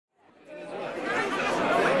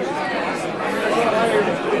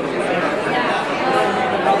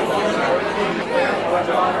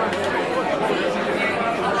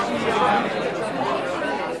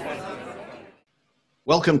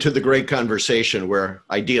Welcome to the great conversation where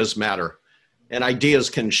ideas matter, and ideas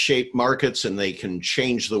can shape markets and they can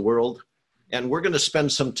change the world. And we're going to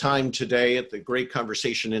spend some time today at the great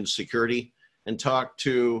conversation in security and talk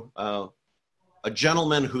to a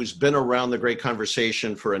gentleman who's been around the great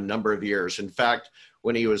conversation for a number of years. In fact,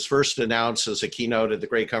 when he was first announced as a keynote at the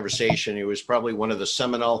great conversation, he was probably one of the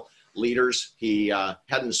seminal leaders. He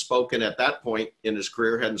hadn't spoken at that point in his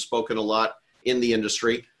career, hadn't spoken a lot in the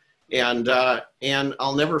industry. And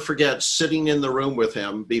I'll never forget sitting in the room with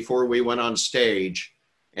him before we went on stage,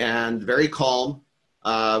 and very calm.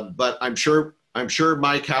 But I'm sure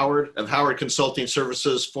Mike Howard of Howard Consulting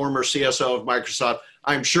Services, former CSO of Microsoft,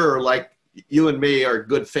 I'm sure, like you and me, are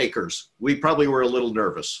good fakers. We probably were a little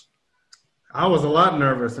nervous. I was a lot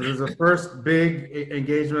nervous. It was the first big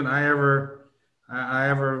engagement I ever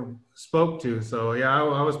spoke to. So yeah,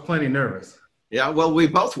 I was plenty nervous. Yeah, well, we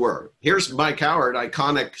both were. Here's Mike Howard,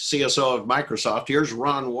 iconic CSO of Microsoft. Here's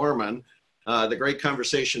Ron Warman, the great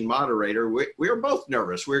conversation moderator. We were both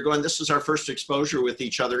nervous. We were going, this is our first exposure with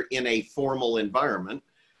each other in a formal environment.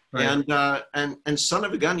 Right. And son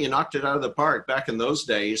of a gun, you knocked it out of the park. Back in those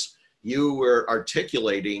days, you were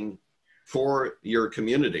articulating for your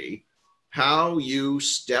community how you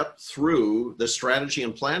step through the strategy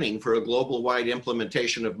and planning for a global-wide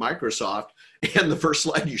implementation of Microsoft. And the first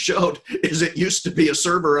slide you showed is it used to be a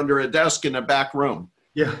server under a desk in a back room.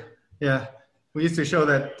 Yeah. We used to show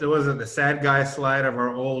that, there was the sad guy slide of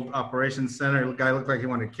our old operations center. The guy looked like he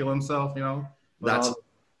wanted to kill himself, with all the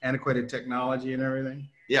antiquated technology and everything.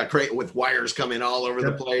 Yeah, great, with wires coming all over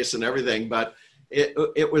the place and everything. But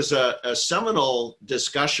it was a seminal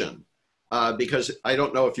discussion because I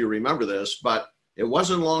don't know if you remember this, but it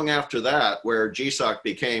wasn't long after that where GSOC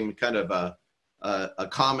became kind of a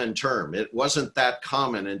common term. It wasn't that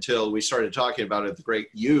common until we started talking about it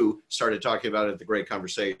you started talking about it at the great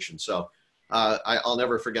conversation. So I'll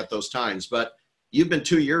never forget those times. But you've been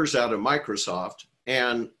 2 years out of Microsoft,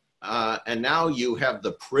 and now you have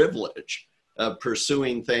the privilege of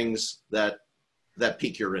pursuing things that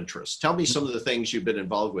pique your interest. Tell me some of the things you've been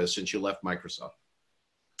involved with since you left Microsoft.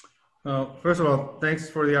 Well, first of all, thanks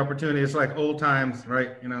for the opportunity. It's like old times,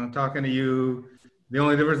 right? Talking to you. The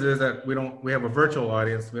only difference is that we have a virtual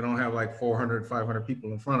audience. We don't have like 400, 500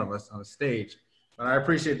 people in front of us on a stage, but I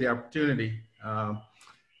appreciate the opportunity.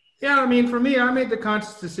 For me, I made the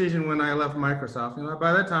conscious decision when I left Microsoft.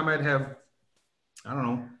 By that time I'd have,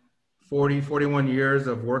 41 years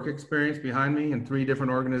of work experience behind me in 3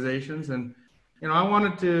 different organizations. And, I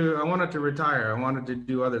wanted to retire. I wanted to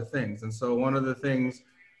do other things. And so one of the things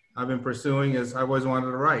I've been pursuing is I always wanted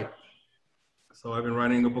to write. So I've been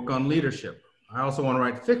writing a book on leadership. I also want to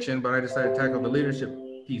write fiction, but I decided to tackle the leadership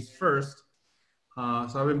piece first. So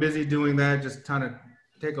I've been busy doing that, just trying to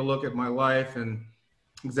take a look at my life and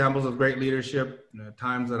examples of great leadership,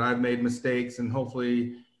 times that I've made mistakes, and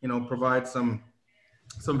hopefully, provide some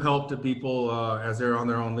help to people as they're on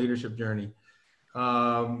their own leadership journey.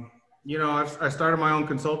 I started my own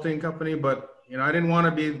consulting company, but, I didn't want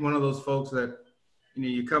to be one of those folks that,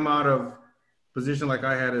 you come out of position like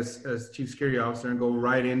I had as chief security officer and go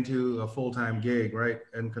right into a full-time gig, right?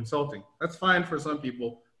 And consulting. That's fine for some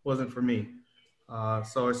people, wasn't for me.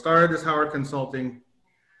 So I started this Howard Consulting,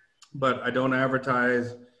 but I don't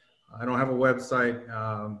advertise. I don't have a website.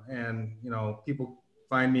 And people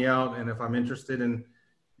find me out, and if I'm interested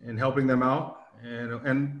in helping them out,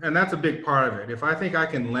 and that's a big part of it. If I think I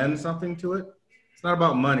can lend something to it, it's not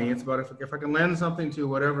about money. It's about if I can lend something to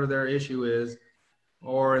whatever their issue is,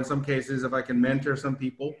 or in some cases, if I can mentor some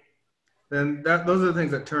people, then those are the things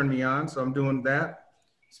that turn me on. So I'm doing that.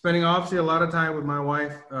 Spending obviously a lot of time with my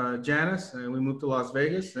wife, Janice, and we moved to Las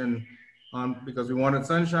Vegas because we wanted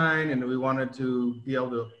sunshine and we wanted to be able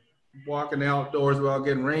to walk in the outdoors without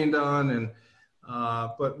getting rained on.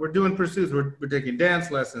 But we're doing pursuits. We're taking dance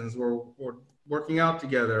lessons. We're working out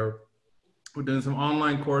together. We're doing some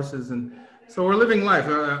online courses. And so we're living life,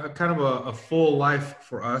 kind of a full life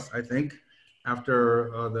for us, I think,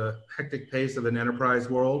 after the hectic pace of an enterprise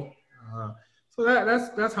world. So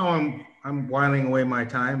that's how I'm whiling away my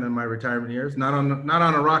time in my retirement years. Not on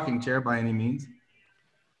a rocking chair by any means.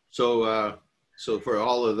 So for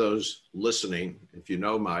all of those listening, if you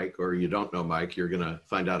know Mike or you don't know Mike, you're going to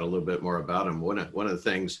find out a little bit more about him. One of the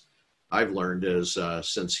things I've learned is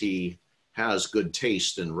since he has good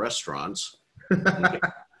taste in restaurants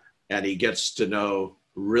and he gets to know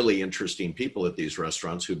really interesting people at these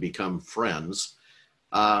restaurants who become friends.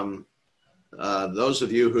 Those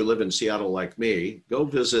of you who live in Seattle like me, go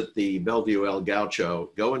visit the Bellevue El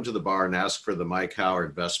Gaucho, go into the bar and ask for the Mike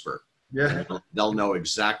Howard Vesper. Yeah. They'll know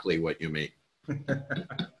exactly what you mean.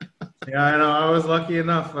 Yeah, I know. I was lucky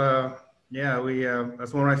enough. Yeah,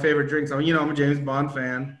 that's one of my favorite drinks. I mean, I'm a James Bond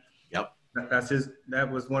fan. Yep. That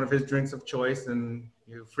was one of his drinks of choice. And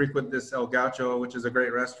you frequent this El Gaucho, which is a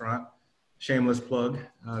great restaurant. Shameless plug.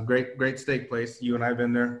 Great steak place. You and I've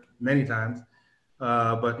been there many times.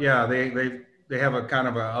 But yeah, they have a kind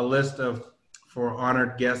of a list for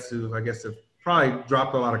honored guests who I guess have probably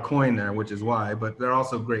dropped a lot of coin there, which is why. But they're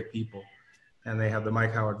also great people, and they have the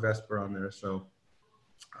Mike Howard Vesper on there. So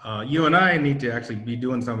you and I need to actually be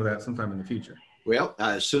doing some of that sometime in the future. Well,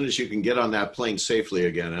 as soon as you can get on that plane safely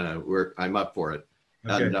again, I'm up for it.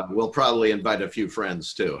 Okay. And we'll probably invite a few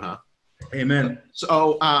friends too, huh? Amen.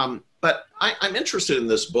 So, but I'm interested in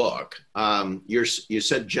this book. You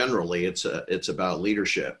said generally it's about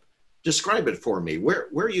leadership. Describe it for me. Where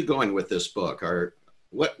are you going with this book? Or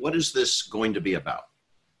what is this going to be about?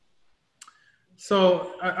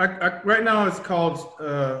 So right now it's called,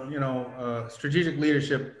 Strategic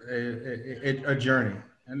Leadership, a Journey.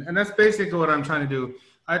 And that's basically what I'm trying to do.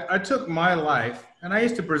 I took my life, and I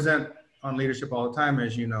used to present on leadership all the time,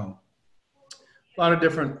 as you know, a lot of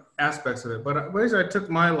different aspects of it. But basically I took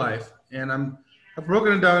my life, and I've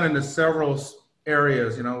broken it down into several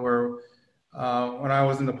areas, where when I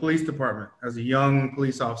was in the police department as a young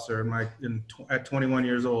police officer at 21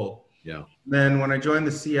 years old. Yeah. Then when I joined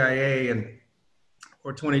the CIA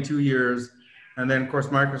for 22 years, and then of course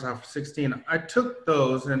Microsoft for 16. I took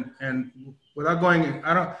those and without going,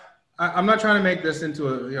 I'm not trying to make this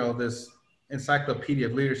into this encyclopedia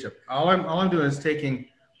of leadership. All I'm doing is taking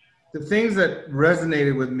the things that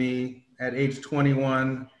resonated with me at age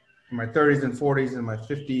 21, in my 30s and 40s, and my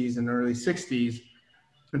 50s and early 60s,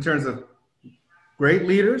 in terms of great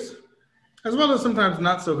leaders, as well as sometimes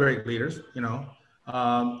not so great leaders,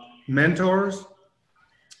 mentors,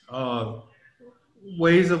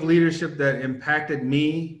 ways of leadership that impacted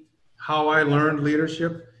me, how I learned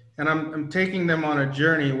leadership. And I'm taking them on a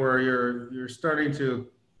journey where you're starting to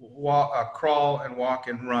crawl and walk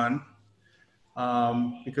and run,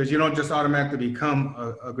 because you don't just automatically become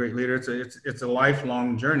a great leader. It's a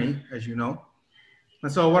lifelong journey, as you know.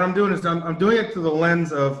 And so what I'm doing is I'm doing it through the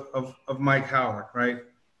lens of Mike Howard, right?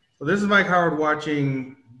 So this is Mike Howard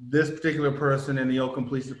watching this particular person in the Oakland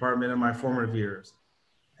Police Department in my formative years.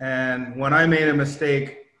 And when I made a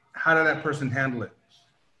mistake, how did that person handle it?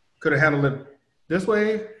 Could have handled it this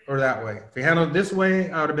way or that way. If he handled it this way,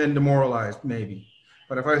 I would have been demoralized, maybe.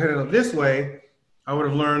 But if I handled it this way, I would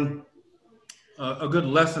have learned a good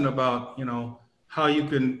lesson about, how you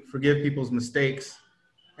can forgive people's mistakes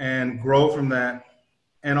and grow from that,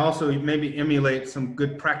 and also maybe emulate some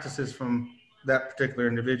good practices from that particular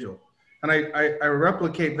individual. And I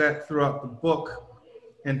replicate that throughout the book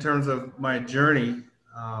in terms of my journey,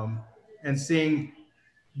 and seeing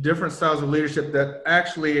different styles of leadership that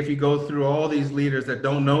actually, if you go through all these leaders that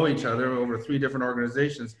don't know each other over 3 different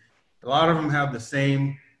organizations, a lot of them have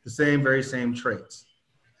the very same traits.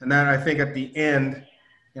 And then I think at the end,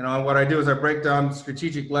 what I do is I break down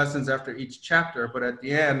strategic lessons after each chapter, but at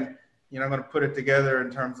the end, I'm going to put it together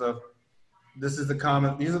in terms of these are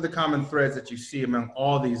the common threads that you see among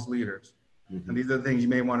all these leaders. Mm-hmm. And these are the things you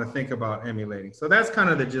may want to think about emulating. So that's kind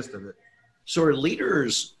of the gist of it. So are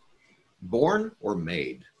leaders born or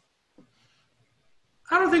made?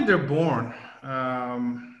 I don't think they're born.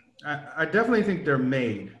 I definitely think they're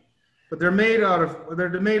made, but they're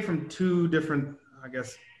made from 2 different, I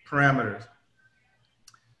guess, parameters.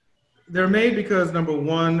 They're made because, number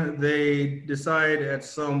one, they decide at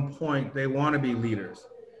some point they want to be leaders.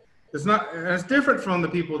 It's different from the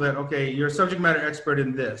people that, okay, you're a subject matter expert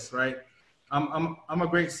in this, right? I'm a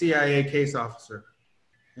great CIA case officer.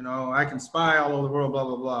 I can spy all over the world, blah,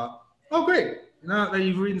 blah, blah. Oh, great. Now that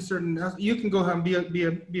you've read you can go and be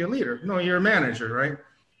a leader. No, you're a manager, right?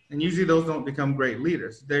 And usually those don't become great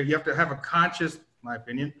leaders. You have to have a conscious, in my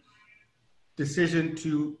opinion, decision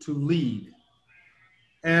to lead.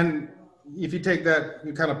 And if you take that,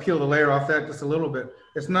 you kind of peel the layer off that just a little bit.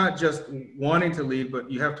 It's not just wanting to lead,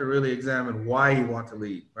 but you have to really examine why you want to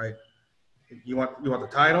lead, right? You want the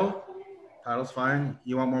title? Title's fine.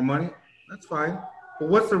 You want more money? That's fine. But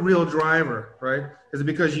what's the real driver, right? Is it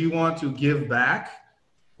because you want to give back,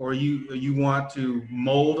 or you want to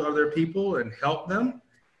mold other people and help them?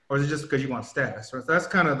 Or is it just because you want status? So that's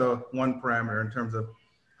kind of the one parameter in terms of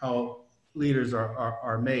how leaders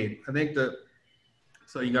are made. I think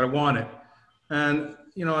so you got to want it. And,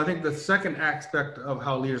 I think the second aspect of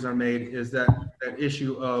how leaders are made is that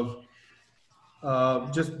issue of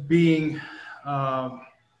just being,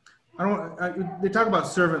 they talk about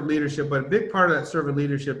servant leadership, but a big part of that servant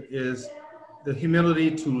leadership is the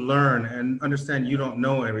humility to learn and understand you don't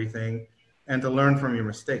know everything, and to learn from your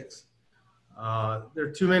mistakes. There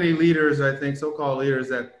are too many leaders, I think, so-called leaders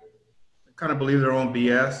that, kind of believe their own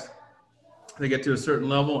BS. They get to a certain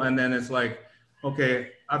level, and then it's like, okay,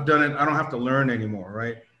 I've done it. I don't have to learn anymore,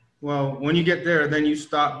 right? Well, when you get there, then you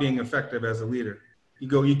stop being effective as a leader.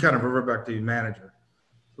 You kind of revert back to your manager.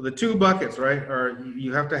 So the two buckets, right, are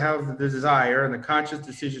you have to have the desire and the conscious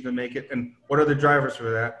decision to make it, and what are the drivers for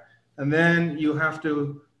that? And then you have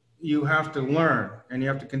to learn, and you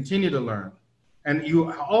have to continue to learn. And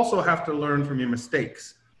you also have to learn from your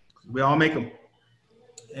mistakes. We all make them.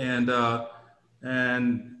 And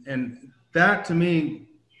that to me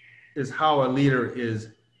is how a leader is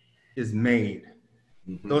made.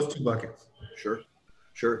 Mm-hmm. Those two buckets.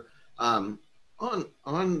 Sure. On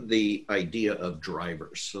the idea of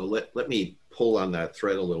drivers, so let me pull on that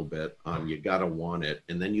thread a little bit on you gotta want it,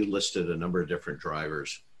 and then you listed a number of different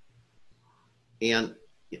drivers. And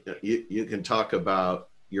you can talk about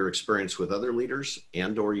your experience with other leaders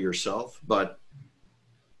and or yourself, but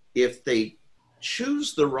if they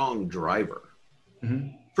choose the wrong driver,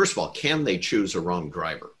 mm-hmm. First of all, can they choose a wrong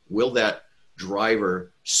driver? Will that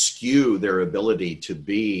driver skew their ability to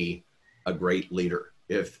be a great leader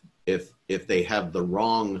if they have the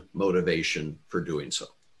wrong motivation for doing so?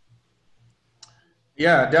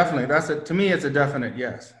 Yeah, definitely. To me, it's a definite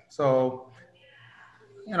yes. So,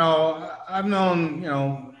 I've known,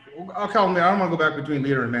 I don't want to go back between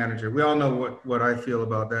leader and manager. We all know what I feel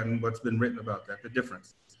about that and what's been written about that, the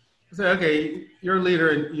difference. Say, okay, you're a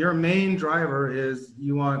leader, and your main driver is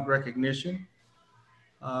you want recognition.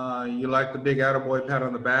 You like the big attaboy pat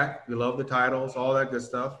on the back. You love the titles, all that good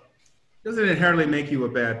stuff. Doesn't inherently make you a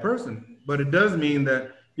bad person, but it does mean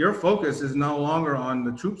that your focus is no longer on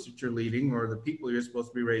the troops that you're leading or the people you're supposed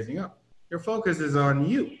to be raising up. Your focus is on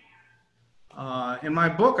you. In my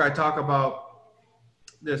book, I talk about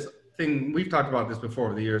this thing. We've talked about this before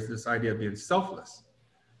over the years, this idea of being selfless.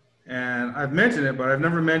 And I've mentioned it, but I've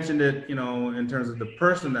never mentioned it, in terms of the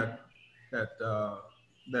person that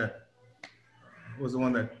was the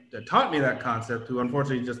one that taught me that concept, who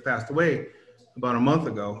unfortunately just passed away about a month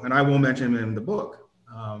ago. And I will mention him in the book.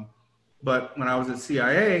 But when I was at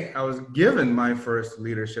CIA, I was given my first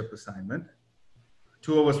leadership assignment.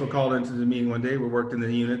 Two of us were called into the meeting one day. We worked in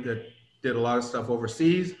the unit that did a lot of stuff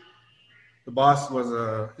overseas. The boss was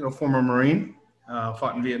a former Marine,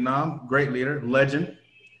 fought in Vietnam, great leader, legend.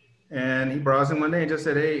 And he brought us in one day and just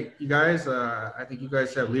said, hey, you guys, I think you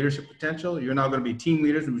guys have leadership potential. You're now going to be team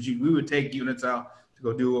leaders. We would take units out to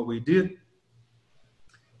go do what we did.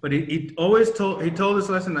 But he told this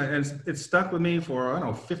lesson, and it stuck with me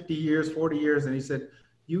for, 50 years, 40 years. And he said,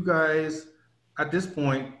 you guys at this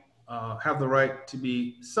point have the right to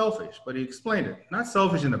be selfish. But he explained it, not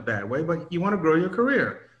selfish in a bad way, but you want to grow your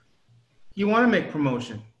career. You want to make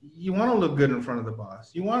promotion. You want to look good in front of the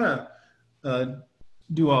boss. You want to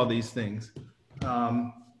do all these things.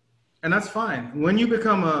 And that's fine. When you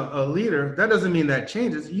become a leader, that doesn't mean that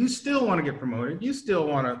changes. You still want to get promoted. You still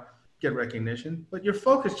want to get recognition, but your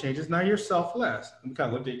focus changes. Now you're selfless. And we kind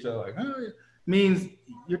of looked at each other like, it means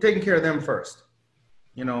you're taking care of them first.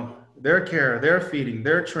 Their care, their feeding,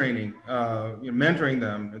 their training, you're mentoring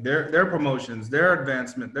them, their promotions, their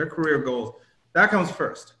advancement, their career goals. That comes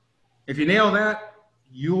first. If you nail that,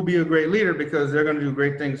 you will be a great leader because they're going to do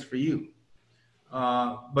great things for you.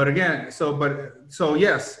 But again, so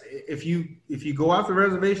yes, if you go off the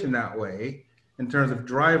reservation that way, in terms of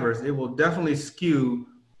drivers, it will definitely skew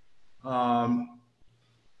how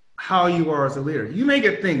you are as a leader. You may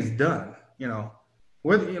get things done,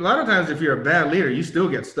 with a lot of times, if you're a bad leader, you still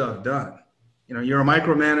get stuff done. You're a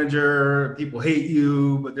micromanager, people hate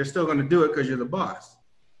you, but they're still going to do it because you're the boss.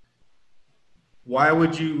 Why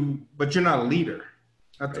would you, but you're not a leader.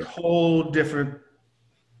 That's a whole different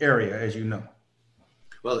area, as you know.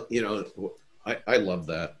 Well, I love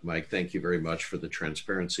that, Mike. Thank you very much for the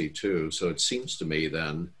transparency too. So it seems to me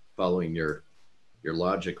then, following your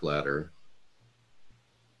logic ladder,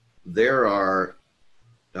 there are,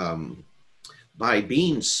 by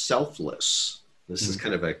being selfless, this is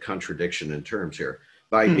kind of a contradiction in terms here,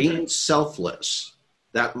 by being selfless,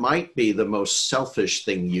 that might be the most selfish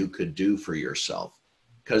thing you could do for yourself,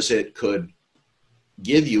 because it could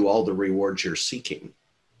give you all the rewards you're seeking.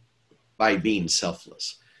 By being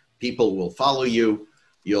selfless, people will follow you.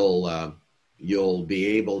 You'll be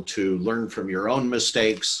able to learn from your own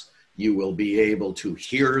mistakes. You will be able to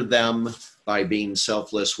hear them by being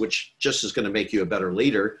selfless, which just is going to make you a better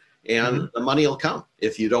leader. And the money will come.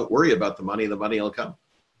 If you don't worry about the money will come.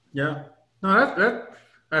 Yeah, no,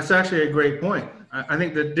 that's actually a great point. I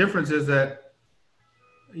think the difference is that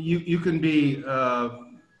you can be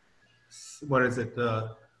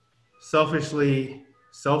selfishly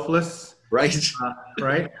selfless. Right.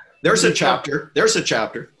 Right. There's a chapter. That's a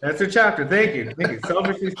chapter. Thank you.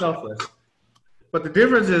 Selfishly selfless. But the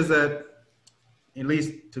difference is that, at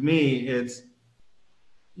least to me, it's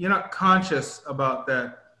you're not conscious about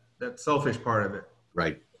that selfish part of it.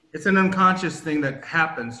 Right. It's an unconscious thing that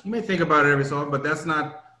happens. You may think about it every so often, but that's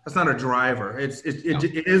not a driver. It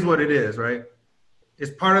is what it is, right?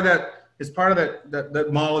 It's part of that. It's part of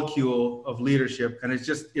that molecule of leadership, and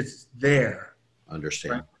it's there.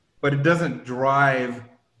 Understand. Right? But it doesn't drive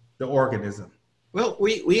the organism. Well,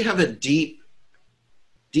 we have a deep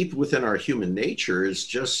within our human nature is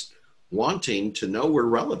just wanting to know we're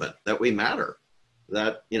relevant, that we matter,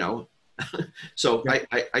 that, so yeah.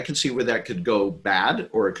 I can see where that could go bad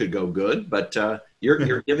or it could go good, but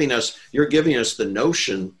you're giving us the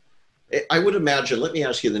notion. I would imagine, let me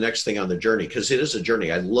ask you the next thing on the journey, because it is a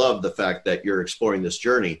journey. I love the fact that you're exploring this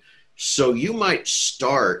journey. So you might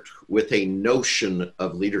start with a notion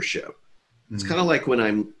of leadership. It's kind of like when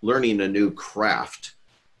I'm learning a new craft.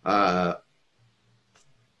 I'm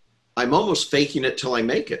almost faking it till I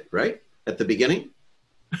make it, right? At the beginning?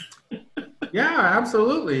 Yeah,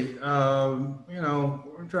 absolutely.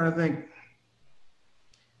 We're trying to think.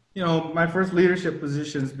 My first leadership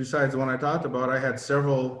positions, besides the one I talked about, I had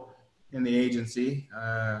several in the agency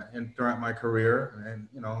and throughout my career.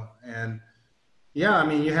 And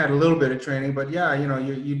you had a little bit of training, but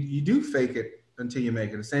you do fake it until you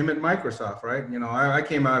make it. The same at Microsoft, right? I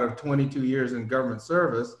came out of 22 years in government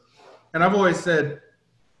service, and I've always said,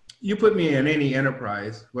 you put me in any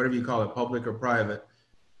enterprise, whatever you call it, public or private,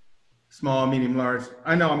 small, medium, large,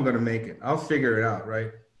 I know I'm going to make it. I'll figure it out,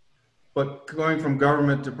 right? But going from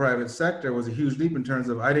government to private sector was a huge leap in terms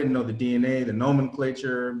of I didn't know the DNA, the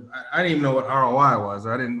nomenclature. I didn't even know what ROI was.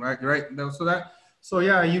 I didn't, right? You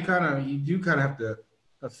do kind of have to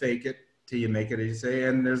fake it till you make it, as you say.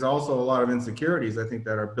 And there's also a lot of insecurities, I think,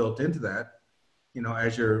 that are built into that,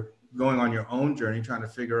 as you're going on your own journey, trying to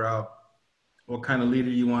figure out what kind of leader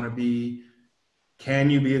you want to be. Can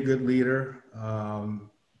you be a good leader?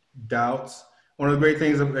 Doubts. One of the great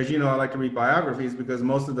things, as you know, I like to read biographies, because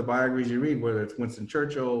most of the biographies you read, whether it's Winston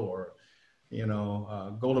Churchill or,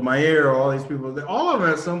 Golda Meir, or all these people, all of them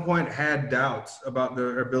at some point had doubts about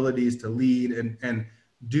their abilities to lead and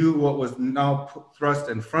do what was now thrust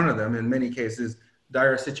in front of them, in many cases,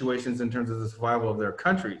 dire situations in terms of the survival of their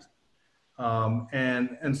countries. So,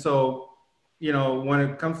 when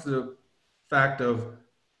it comes to the fact of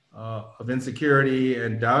insecurity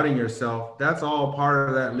and doubting yourself, that's all part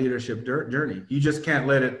of that leadership journey. You just can't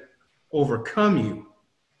let it overcome you,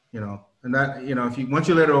 and that, once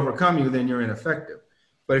you let it overcome you, then you're ineffective.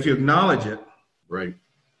 But if you acknowledge it, right,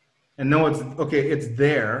 and know it's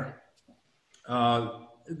there.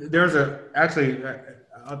 There's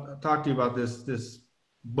I'll talk to you about this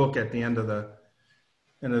book at the end of the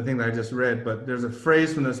thing that I just read, but there's a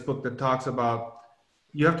phrase from this book that talks about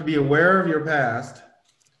you have to be aware of your past.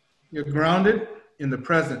 You're grounded in the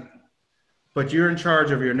present, but you're in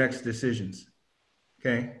charge of your next decisions.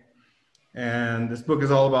 Okay. And this book is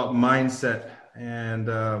all about mindset. And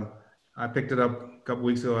I picked it up a couple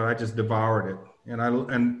weeks ago and I just devoured it.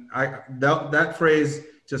 And that phrase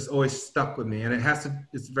just always stuck with me. And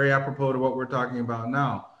it's very apropos to what we're talking about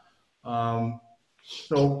now.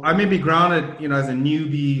 So I may be grounded, as a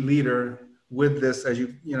newbie leader with this, as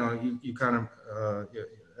you kind of,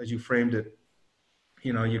 as you framed it,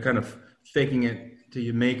 you're kind of faking it till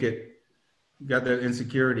you make it. You got the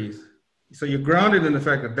insecurities. So you're grounded in the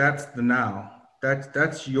fact that that's the now.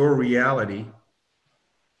 That's your reality.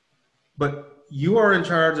 But you are in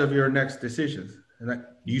charge of your next decisions. And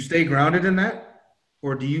do you stay grounded in that?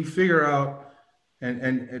 Or do you figure out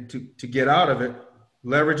and to get out of it,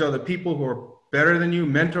 leverage other people who are better than you,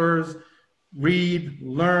 mentors, read,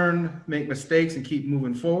 learn, make mistakes, and keep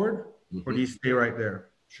moving forward? Mm-hmm. Or do you stay right there?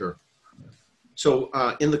 Sure. So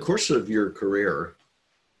in the course of your career,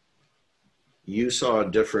 you saw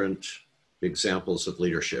different examples of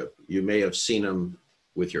leadership. You may have seen them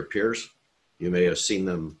with your peers. You may have seen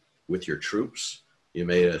them with your troops. You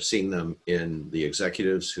may have seen them in the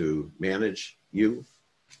executives who manage you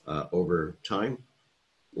over time,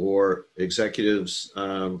 or executives,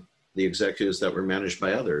 the executives that were managed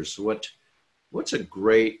by others. What's a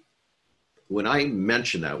great, when I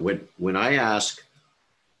mention that, when I ask,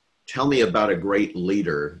 tell me about a great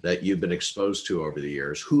leader that you've been exposed to over the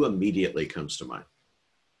years, who immediately comes to mind?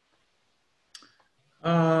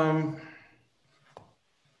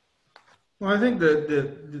 Well, I think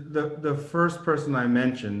the first person I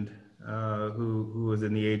mentioned, who was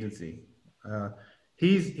in the agency,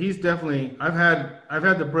 he's definitely, I've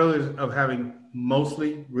had the privilege of having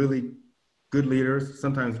mostly really good leaders,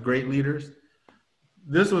 sometimes great leaders.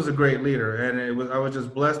 This was a great leader, and I was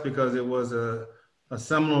just blessed because it was a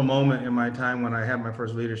seminal moment in my time when I had my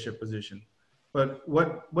first leadership position. But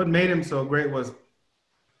what made him so great was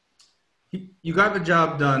you got the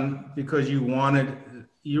job done because you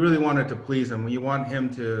really wanted to please him. You want him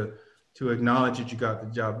to acknowledge that you got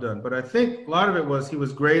the job done. But I think a lot of it was he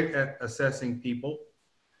was great at assessing people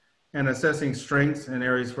and assessing strengths and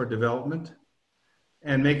areas for development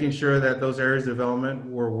and making sure that those areas of development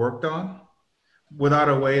were worked on without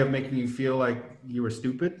a way of making you feel like you were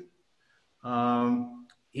stupid.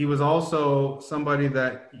 He was also somebody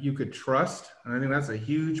that you could trust. And I think that's a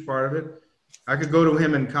huge part of it. I could go to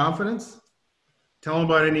him in confidence, tell him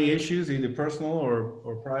about any issues, either personal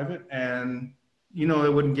or private, and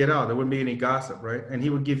it wouldn't get out. There wouldn't be any gossip, right? And he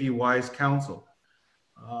would give you wise counsel.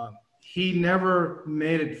 He never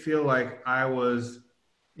made it feel like I was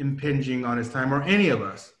impinging on his time or any of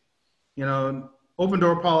us. Open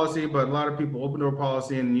door policy, but a lot of people open door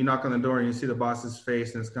policy and you knock on the door and you see the boss's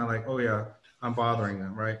face and it's kind of like, oh yeah, I'm bothering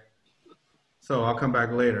them, right? So I'll come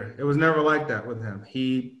back later. It was never like that with him.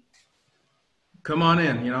 Come on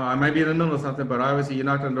in. I might be in the middle of something, but obviously you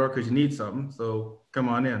knocked on the door because you need something. So come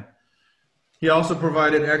on in. He also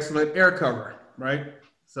provided excellent air cover, right?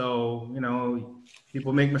 So,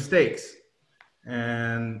 people make mistakes.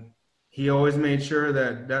 And he always made sure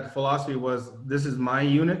that philosophy was, this is my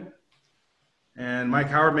unit. And Mike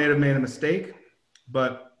Howard may have made a mistake,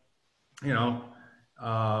 but,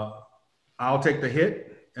 I'll take the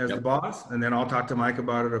hit as the boss, and then I'll talk to Mike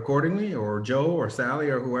about it accordingly, or Joe or Sally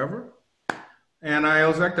or whoever. And I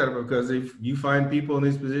always like that because if you find people in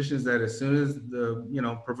these positions that as soon as the,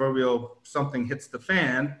 proverbial something hits the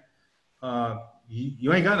fan,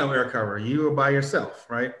 you ain't got no air cover. You are by yourself,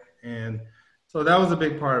 right? And so that was a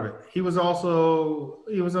big part of it. He was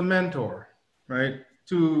a mentor, right,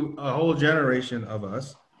 to a whole generation of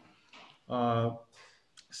us.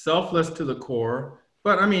 Selfless to the core.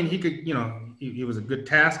 But I mean, he could, he was a good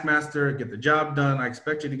taskmaster, get the job done. I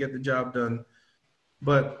expect you to get the job done.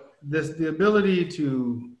 But the ability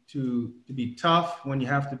to be tough when you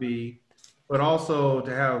have to be, but also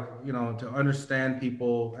to have, to understand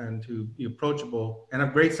people and to be approachable and have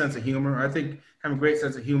a great sense of humor. I think having a great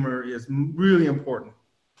sense of humor is really important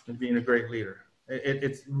in being a great leader.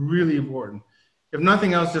 It's really important. If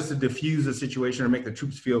nothing else, just to diffuse the situation or make the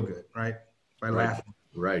troops feel good, right? By laughing.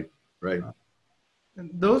 Right. And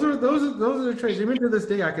those are the traits. Even to this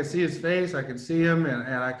day, I can see his face. I can see him,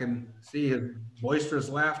 and I can see his boisterous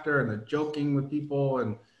laughter and the joking with people.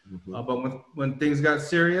 And but when things got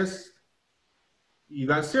serious, you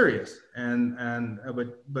got serious.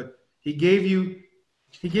 But he gave you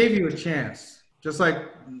a chance, just like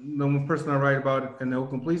the one person I write about in the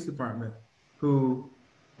Oakland Police Department, who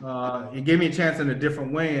he gave me a chance in a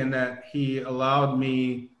different way, in that he allowed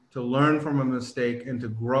me to learn from a mistake and to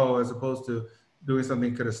grow, as opposed to doing something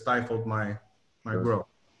that could have stifled my growth.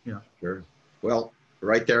 Yeah. Sure. Well,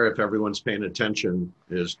 right there, if everyone's paying attention,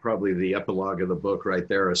 is probably the epilogue of the book right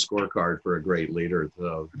there, a scorecard for a great leader.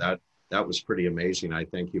 So that was pretty amazing. I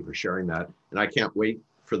thank you for sharing that. And I can't wait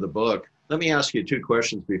for the book. Let me ask you two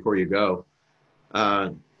questions before you go.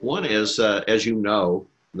 One is, as you know,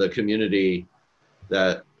 the community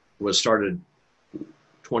that was started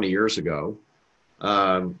 20 years ago,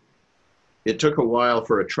 it took a while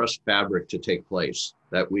for a trust fabric to take place,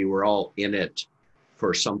 that we were all in it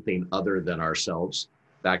for something other than ourselves,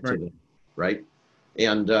 back to the right.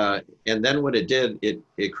 And then what it did,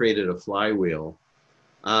 it created a flywheel.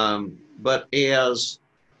 But as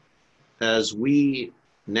we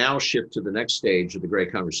now shift to the next stage of the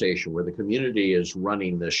great conversation, where the community is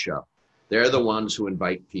running this show, they're the ones who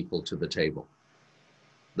invite people to the table.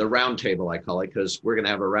 The round table, I call it, because we're going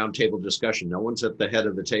to have a round table discussion. No one's at the head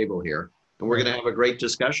of the table here, and we're going to have a great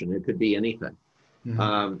discussion. It could be anything.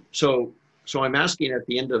 So I'm asking at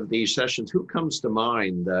the end of these sessions, who comes to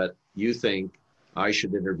mind that you think I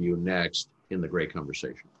should interview next in the great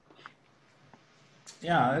conversation?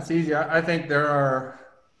 Yeah, that's easy. I think there are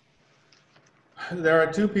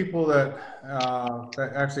two people that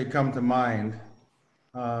actually come to mind.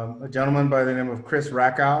 A gentleman by the name of Chris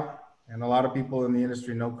Rakow, and a lot of people in the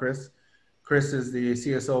industry know Chris. Chris is the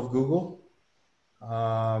CSO of Google.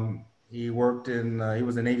 He worked he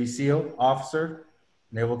was a Navy SEAL officer,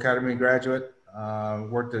 Naval Academy graduate,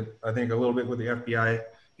 worked I think a little bit with the FBI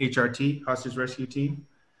HRT, Hostage Rescue Team.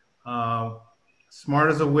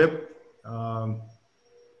 Smart as a whip,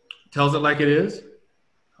 tells it like it is,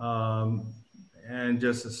 and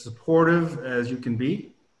just as supportive as you can be.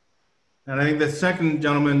 And I think the second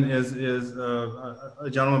gentleman is a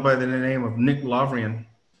gentleman by the name of Nick Lavrian.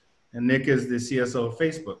 And Nick is the CSO of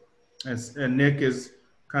Facebook. And Nick is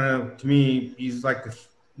kind of, to me, he's like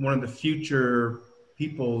one of the future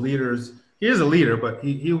leaders. He is a leader, but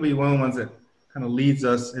he'll be one of the ones that kind of leads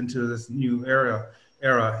us into this new era.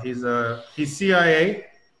 He's CIA,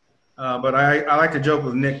 but I like to joke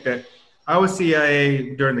with Nick that I was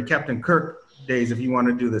CIA during the Captain Kirk days, if you want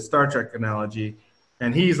to do the Star Trek analogy,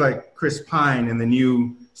 and he's like Chris Pine in the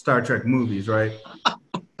new Star Trek movies, right?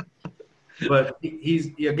 But he's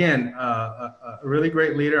again a really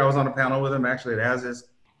great leader. I was on a panel with him actually at ASIS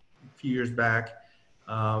a few years back.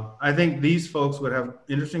 I think these folks would have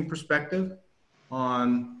interesting perspective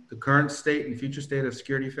on the current state and future state of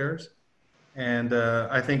security affairs. And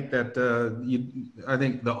I think that I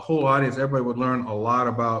think the whole audience, everybody would learn a lot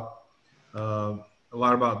about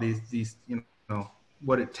these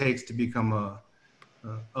what it takes to become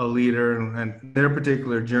a leader, and their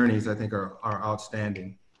particular journeys I think are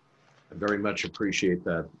outstanding. I very much appreciate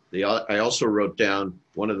that. I also wrote down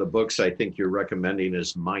one of the books I think you're recommending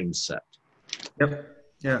is Mindset. Yep.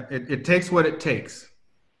 Yeah. It takes what it takes.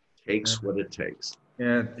 Takes what it takes.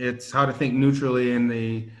 Yeah. It's how to think neutrally. And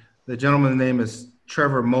the gentleman's name is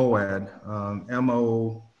Trevor Moawad. I'm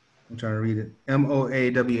trying to read it.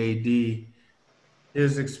 Moawad.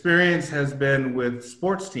 His experience has been with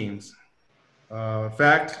sports teams. In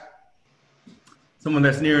fact, someone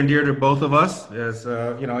that's near and dear to both of us is,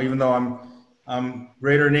 even though I'm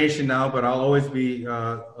Raider Nation now, but I'll always be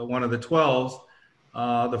one of the 12s.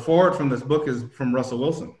 The forward from this book is from Russell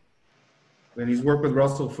Wilson. And he's worked with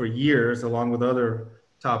Russell for years, along with other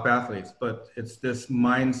top athletes. But it's this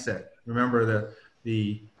mindset. Remember that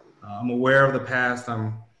I'm aware of the past.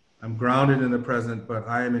 I'm grounded in the present, but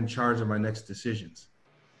I am in charge of my next decisions.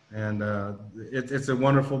 And it's a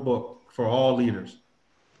wonderful book for all leaders.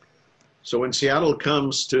 So when Seattle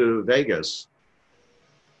comes to Vegas,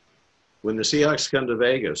 when the Seahawks come to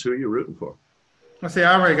Vegas, who are you rooting for? I say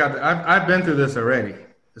I already got. I've been through this already.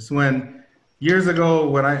 It's when years ago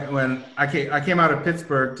when I came out of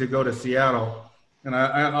Pittsburgh to go to Seattle, and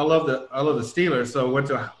I love the Steelers, so I went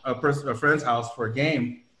to a friend's house for a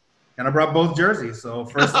game, and I brought both jerseys. So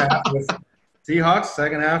first half was Seahawks,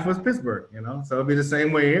 second half was Pittsburgh. So it'll be the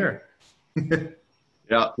same way here.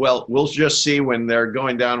 Yeah, well, we'll just see when they're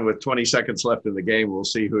going down with 20 seconds left in the game. We'll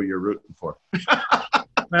see who you're rooting for.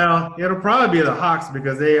 Well, it'll probably be the Hawks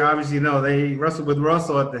because they obviously know they wrestled with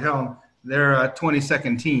Russell at the helm. They're a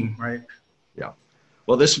 22nd team, right? Yeah.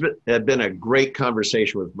 Well, this has been a great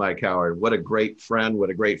conversation with Mike Howard. What a great friend. What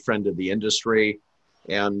a great friend of the industry.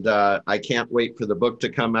 And I can't wait for the book to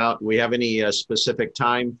come out. We have any specific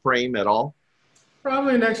time frame at all?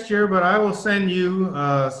 Probably next year, but I will send you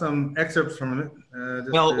some excerpts from it.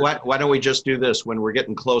 Why don't we just do this? When we're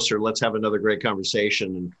getting closer, let's have another great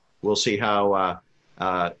conversation, and we'll see how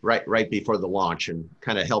right before the launch, and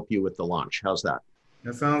kind of help you with the launch. How's that?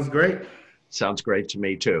 That sounds great. Sounds great to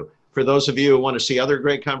me too. For those of you who want to see other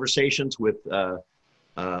great conversations with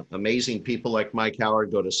amazing people like Mike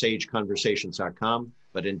Howard, go to sageconversations.com.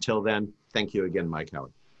 But until then, thank you again, Mike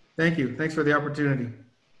Howard. Thank you. Thanks for the opportunity.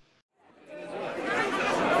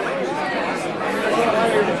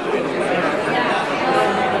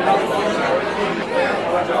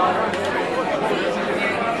 John.